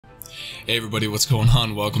Hey everybody, what's going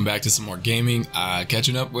on? Welcome back to some more gaming.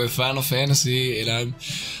 Catching up with Final Fantasy, and I'm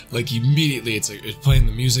like immediately it's playing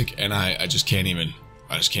the music, and I just can't even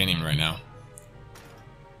right now.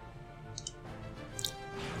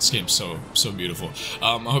 This game's so beautiful.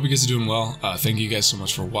 I hope you guys are doing well. Thank you guys so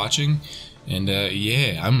much for watching, and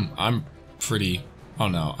yeah, I'm pretty. Oh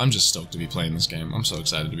no, I'm just stoked to be playing this game. I'm so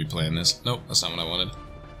excited to be playing this. Nope, that's not what I wanted.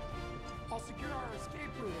 I'll secure our escape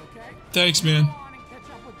route, okay? Thanks, man. Go on and catch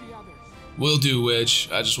up with the others. Will do, Wedge.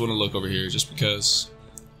 I just want to look over here just because.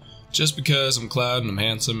 Just because I'm Cloud and I'm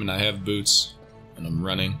handsome and I have boots and I'm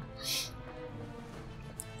running.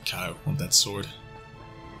 God, I want that sword.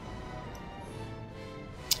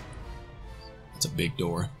 That's a big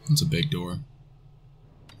door. That's a big door.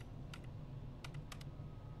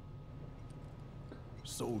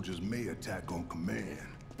 Soldiers may attack on command,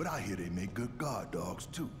 but I hear they make good guard dogs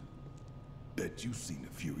too. Bet you've seen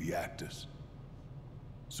a few reactors.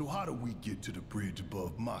 So how do we get to the bridge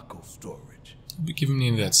above Mako storage? Don't be giving me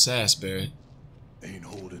any of that sass, Barrett. Ain't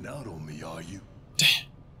holding out on me, are you? Damn,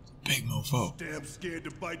 big mofo. Damn scared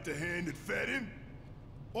to bite the hand that fed him?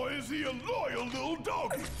 Or is he a loyal little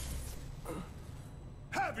doggy?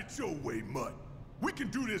 Have it your way, Mutt. We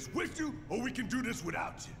can do this with you, or we can do this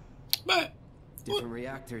without you. But Different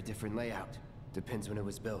reactor, different layout. Depends when it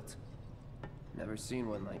was built. Never seen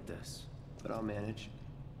one like this, but I'll manage.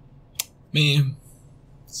 man,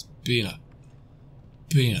 it's being a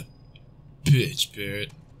bitch,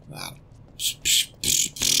 Barrett. Wow.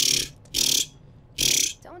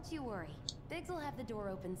 Don't you worry. Biggs will have the door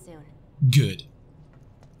open soon. Good.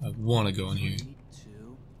 I want to go in here. 3,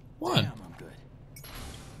 2, One. Damn, I'm good.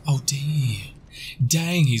 Oh, damn.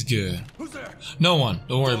 Dang, he's good. Who's there? No one.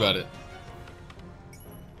 Don't worry about it.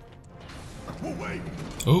 Well, wait.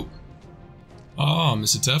 Oh. Oh,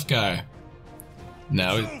 Mr. Tough Guy.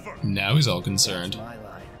 Now he's all concerned. That's my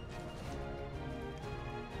line.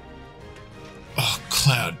 Oh,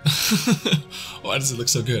 Cloud. Why does it look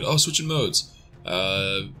so good? Oh, switching modes.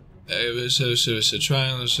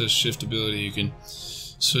 Triangle, shift ability. You can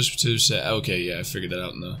switch to set. Okay, yeah, I figured that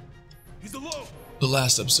out in He's alone. the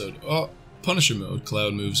last episode. Oh, Punisher mode.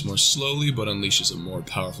 Cloud moves more slowly, but unleashes a more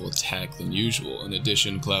powerful attack than usual. In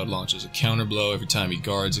addition, Cloud launches a counter blow every time he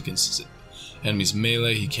guards against his enemy's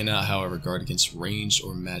melee. He cannot, however, guard against ranged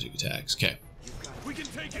or magic attacks. Okay. We can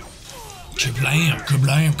take it. Kablam,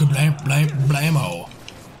 kablam, kablam, blam, blammo.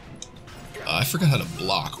 I forgot how to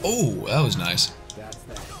block. Oh, that was nice. That's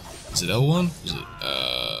that. Is it L1?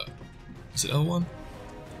 Is it L1?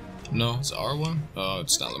 No, it's R1? Oh,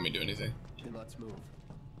 it's not letting me do anything. Then let's move.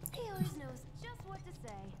 He always knows just what to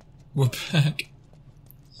say. We're back.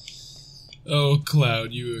 Oh,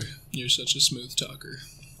 Cloud, you're such a smooth talker.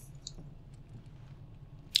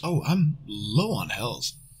 Oh, I'm low on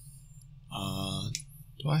health.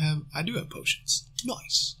 I do have potions.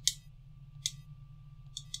 Nice.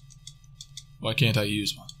 Why can't I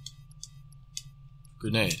use one?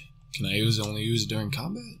 Grenade. Can I only use it during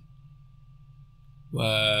combat?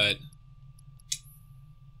 What?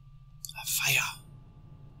 Fire.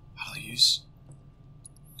 How do I use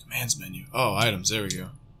commands menu? Oh, items. There we go.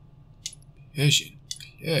 Patient.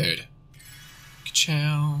 Cleared.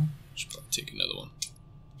 Ka-chow. Should probably take another one.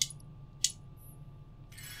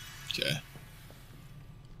 Okay.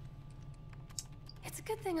 It's a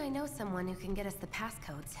good thing I know someone who can get us the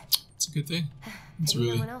passcodes. It's a good thing. It's Maybe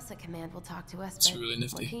really, no one else at command will talk to us, it's but really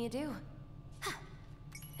nifty. what can you do?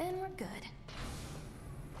 And we're good.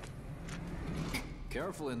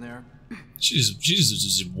 Careful in there. She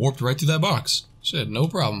just warped right through that box. She had no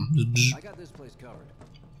problem. I got this place covered.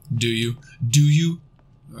 Do you? Do you?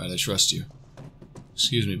 Alright, I trust you.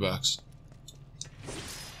 Excuse me, box.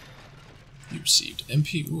 You received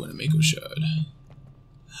MP. Ooh, and a Mako shard.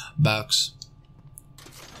 Box.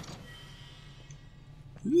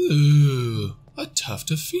 Ooh, a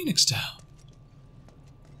tuft of Phoenix Town.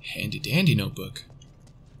 Handy dandy notebook.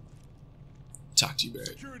 Talk to you, Barrett.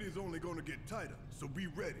 Security is only going to get tighter, so be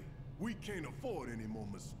ready. We can't afford any more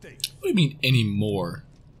mistakes. What do you mean anymore?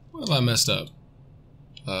 What have I messed up?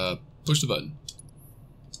 Push the button.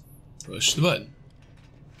 Push the button.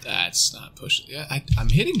 That's not push. Yeah, I'm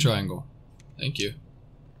hitting triangle. Thank you.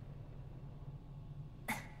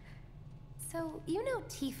 So, you know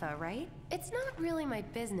Tifa, right? It's not really my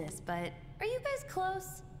business, but are you guys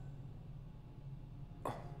close?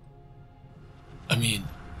 I mean,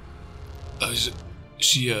 I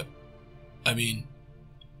mean,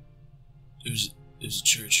 it was a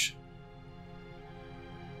church.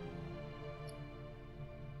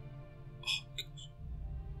 Oh, gosh.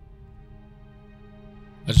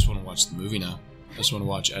 I just want to watch the movie now. I just want to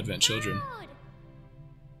watch Advent Children.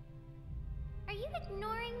 Are you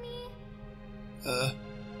ignoring me? Oh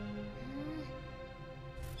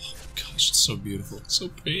gosh, it's so beautiful. It's so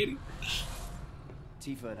pretty.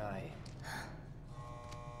 Tifa and I...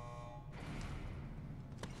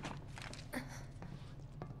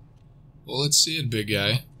 Well, let's see it, big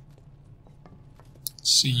guy.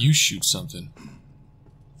 Let's see you shoot something.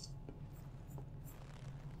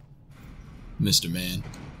 Mr. Man.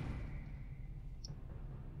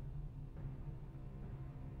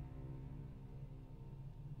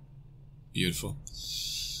 Beautiful.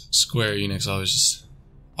 Square Enix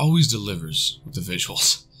always delivers with the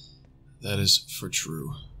visuals. That is for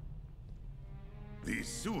true. These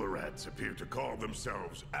sewer rats appear to call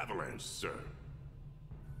themselves Avalanche, sir.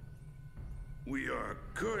 We are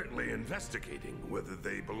currently investigating whether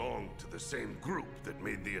they belong to the same group that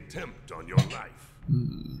made the attempt on your life.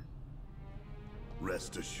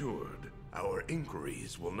 Rest assured, our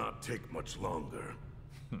inquiries will not take much longer.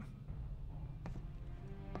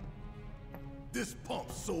 This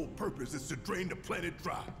pump's sole purpose is to drain the planet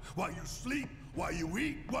dry. While you sleep, while you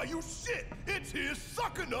eat, while you shit, it's here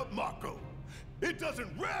sucking up Mako. It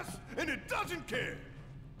doesn't rest, and it doesn't care.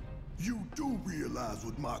 You do realize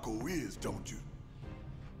what Mako is, don't you?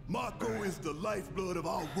 Mako is the lifeblood of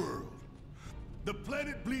our world. The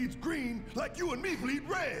planet bleeds green like you and me bleed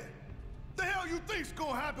red. The hell you think's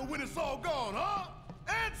gonna happen when it's all gone, huh?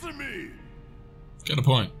 Answer me! Got a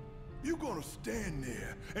point. You gonna stand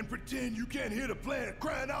there and pretend you can't hear the planet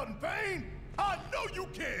crying out in pain? I know you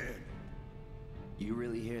can! You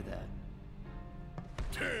really hear that?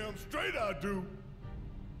 Damn straight I do!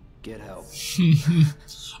 Get help.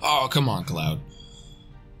 Oh, come on, Cloud.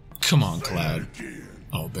 Come on, Say Cloud. that again.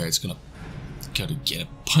 Oh, Barrett's gonna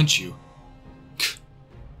punch you.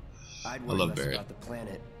 I'd I worry love less Barrett. about the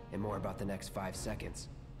planet and more about the next 5 seconds.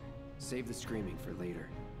 Save the screaming for later.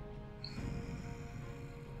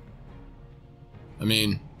 I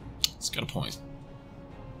mean, it's got a point.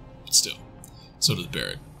 But still, so does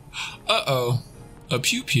Barrett. Uh-oh. A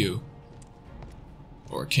pew-pew.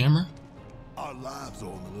 Or a camera? Our lives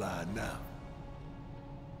are on the line now.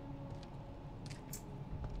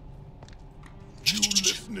 You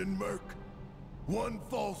listening, Merc? One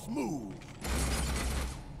false move.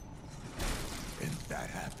 And that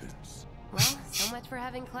happens. Well, so much for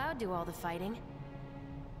having Cloud do all the fighting.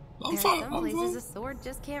 I'm There are fine. some I'm places fine. a sword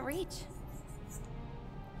just can't reach.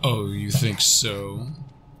 Oh, you think so?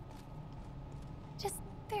 Just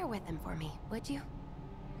bear with him for me, would you?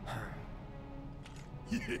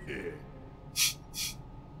 Yeah.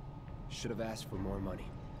 Should have asked for more money.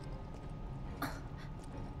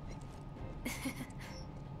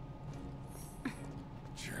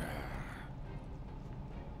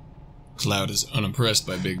 Cloud is unimpressed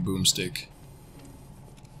by Big Boomstick.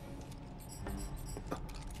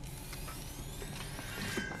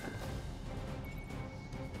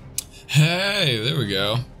 Hey, there we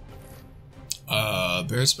go.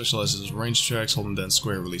 Barrett specializes in range attacks. Holding down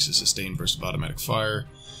square releases sustained burst of automatic fire.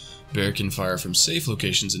 Barrett can fire from safe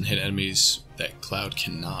locations and hit enemies that Cloud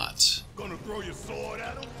cannot. Gonna throw your sword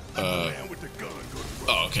at him? Let the man with the gun go to work.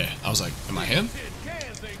 Oh, okay. I was like, am I him? 10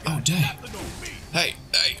 cans ain't Oh, got dang. nothing on me. Hey,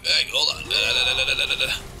 hold on.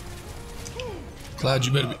 Cloud,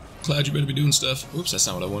 you better be doing stuff. Oops, that's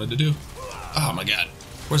not what I wanted to do. Oh my god.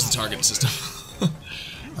 Where's the targeting system?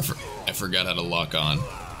 I forgot how to lock on.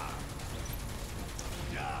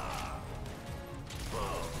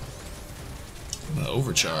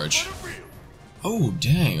 Overcharge. Oh,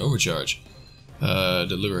 dang, overcharge.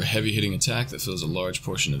 Deliver a heavy hitting attack that fills a large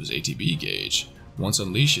portion of his ATB gauge. Once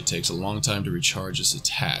unleashed, it takes a long time to recharge this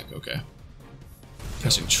attack. Okay.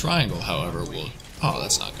 Pressing triangle, however, will... Oh,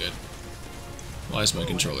 that's not good. Why is my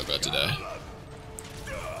controller about to die?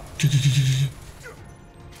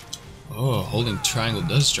 Oh, holding triangle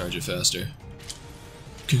does charge it faster.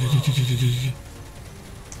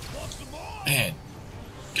 Man,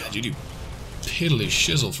 God, you do piddly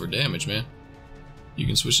shizzle for damage, man. You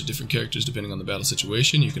can switch to different characters depending on the battle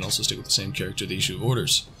situation. You can also stick with the same character that issue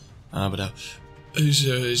orders. Okay.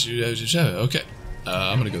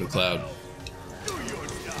 I'm gonna go to Cloud.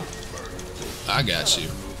 I got you.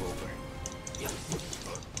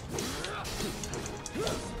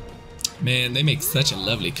 Man, they make such a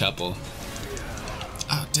lovely couple.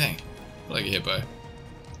 Oh, dang. What did I get hit by?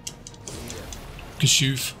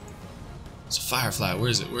 Kashoof. It's a firefly. Where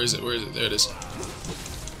is it? Where is it? Where is it? There it is.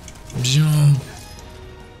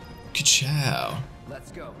 Ka-chow.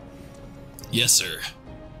 Let's go. Yes, sir.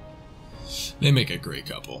 They make a great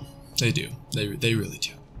couple. They do. They really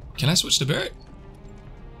do. Can I switch to Barrett?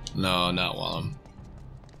 No, not while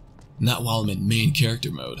I'm in main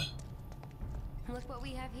character mode. Look what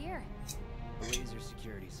we have here. A laser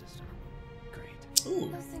security system. Great. Ooh.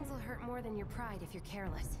 Those things will hurt more than your pride if you're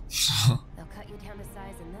careless. They'll cut you down to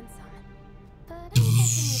size and then some. But I'm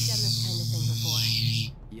guessing you've done this kind of thing before.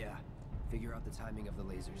 Yeah. Figure out the timing of the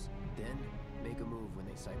lasers. Then, make a move when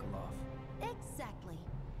they cycle off. Exactly.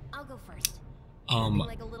 I'll go first. Nothing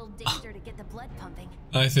like a little danger to get the blood pumping.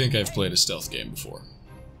 I think I've played a stealth game before.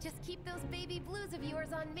 Just keep those baby blues of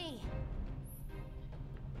yours on me.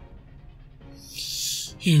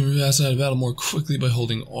 You move outside of battle more quickly by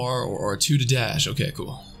holding R or R2 to dash. Okay,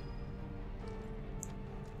 cool.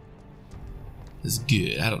 This is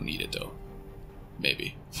good. I don't need it though.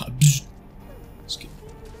 Maybe. Of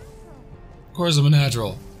course I'm a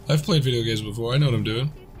natural. I've played video games before. I know what I'm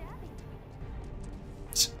doing.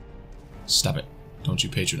 Stop it. Don't you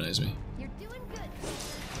patronize me. You're doing good.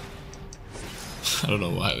 I don't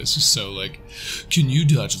know why. It's just so like, can you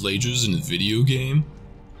dodge lasers in a video game?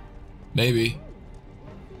 Maybe.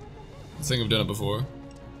 I think I've done it before.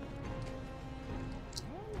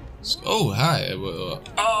 Oh, hi. Oh!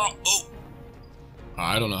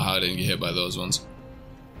 I don't know how I didn't get hit by those ones.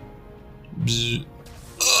 Bzz.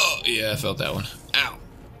 Oh, yeah, I felt that one. Ow.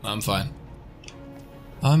 I'm fine.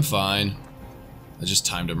 I'm fine. I just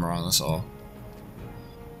timed him wrong, that's all.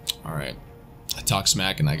 Alright. I talked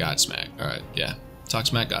smack and I got smacked. Alright, yeah. Talk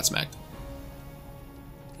smack, got smacked.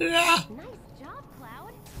 Yeah. Nice job,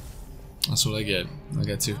 Cloud. That's what I get. I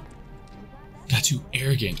got too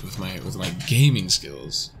arrogant with my gaming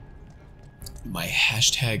skills. My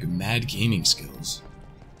hashtag mad gaming skills.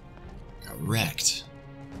 Got wrecked.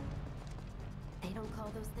 They don't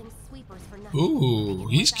call those things sweepers for nothing. Ooh,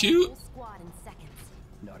 he's cute.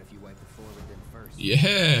 Not if you wipe the floor with them first.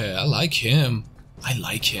 Yeah, I like him. I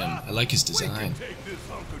like him. I like his design.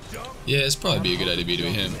 Yeah, it's probably be a good idea to be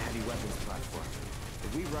him. Heavy weapons platform.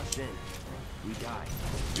 If we rush in, we die.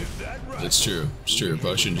 That's true. It's true.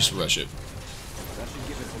 Probably shouldn't just rush it.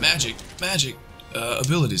 Magic, magic.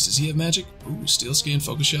 Abilities. Does he have magic? Ooh, steel skin,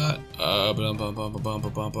 focus shot. I'll do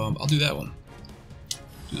that one.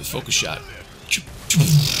 Do the focus shot.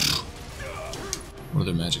 What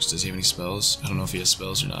other magics? Does he have any spells? I don't know if he has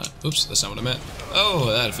spells or not. Oops, that's not what I meant.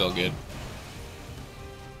 Oh, that felt good.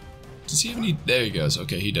 Does he have any? There he goes.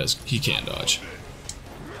 Okay, he does. He can dodge.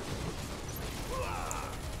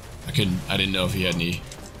 I didn't know if he had any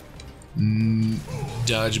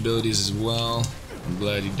dodge abilities as well. I'm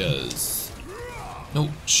glad he does. No,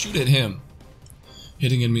 shoot at him.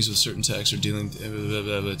 Hitting enemies with certain attacks or dealing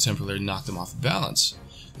temporarily knock them off balance.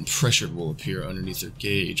 And pressure will appear underneath their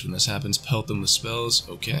gauge. When this happens, pelt them with spells.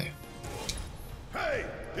 Okay. Hey,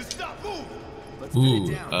 stop moving.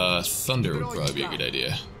 Ooh, thunder would probably be a good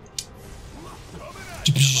idea.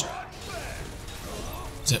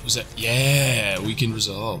 Was that? Yeah, we can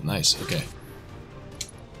resolve. Nice. Okay.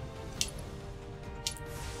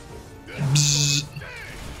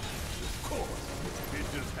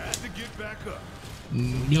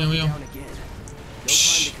 Yeah.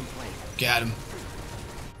 Got him.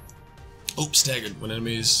 Oh, staggered. When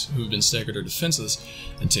enemies who have been staggered are defenseless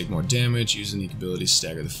and take more damage, use unique abilities to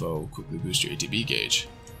stagger the foe. Quickly boost your ATB gauge.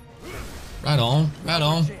 Right on. Right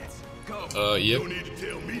on. Yep. Don't need to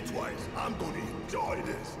tell me twice. I'm gonna enjoy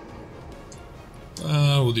this.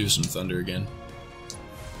 We'll do some thunder again.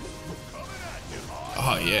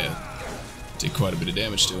 Oh, yeah. Did quite a bit of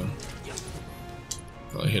damage to him.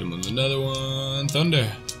 Probably hit him with another one.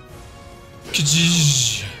 Thunder.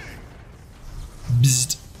 Bzzzt.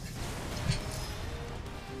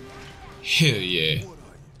 Hell yeah.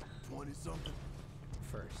 What are you, 20-something?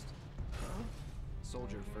 First. Huh?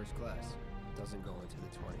 Soldier first class. Doesn't go into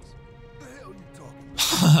the 20s. What the hell you talking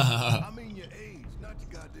about? I mean your age, not your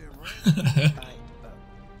goddamn rank.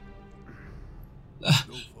 Though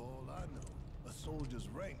for all I know, a soldier's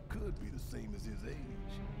rank could be the same as his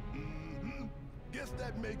age. Mm-hmm. Guess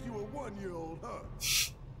that make you a 1-year-old, huh?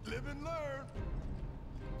 Live and learn.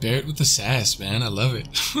 Bear it with the sass, man. I love it.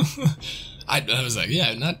 I was like,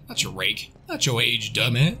 yeah, not your rake. Not your age,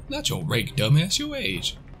 dumbass. Not your rake, dumbass. Your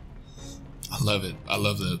age. I love it. I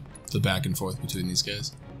love the back and forth between these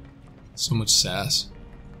guys. So much sass.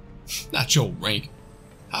 Not your rank.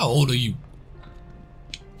 How old are you?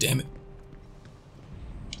 Damn it.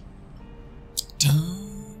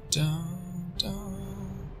 Dun, dun,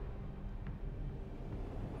 dun.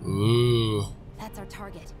 Ooh. That's our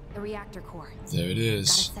target, the reactor core. There it is.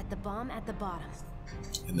 Gotta set the bomb at the bottom.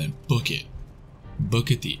 And then book it.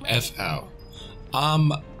 Book it the F out.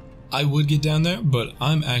 I would get down there, but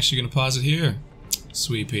I'm actually gonna pause it here.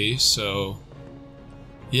 Sweet pea, so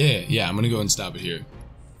yeah, I'm gonna go and stop it here.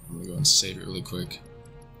 I'm gonna go and save it really quick.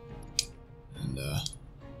 And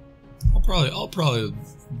I'll probably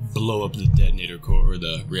blow up the detonator core or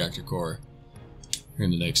the reactor core here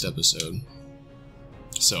in the next episode.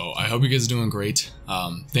 So I hope you guys are doing great.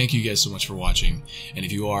 Thank you guys so much for watching. And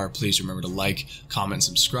if you are, please remember to like, comment, and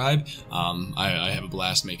subscribe. I have a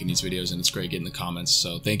blast making these videos, and it's great getting the comments.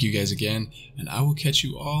 So thank you guys again, and I will catch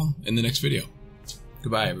you all in the next video.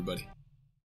 Goodbye, everybody.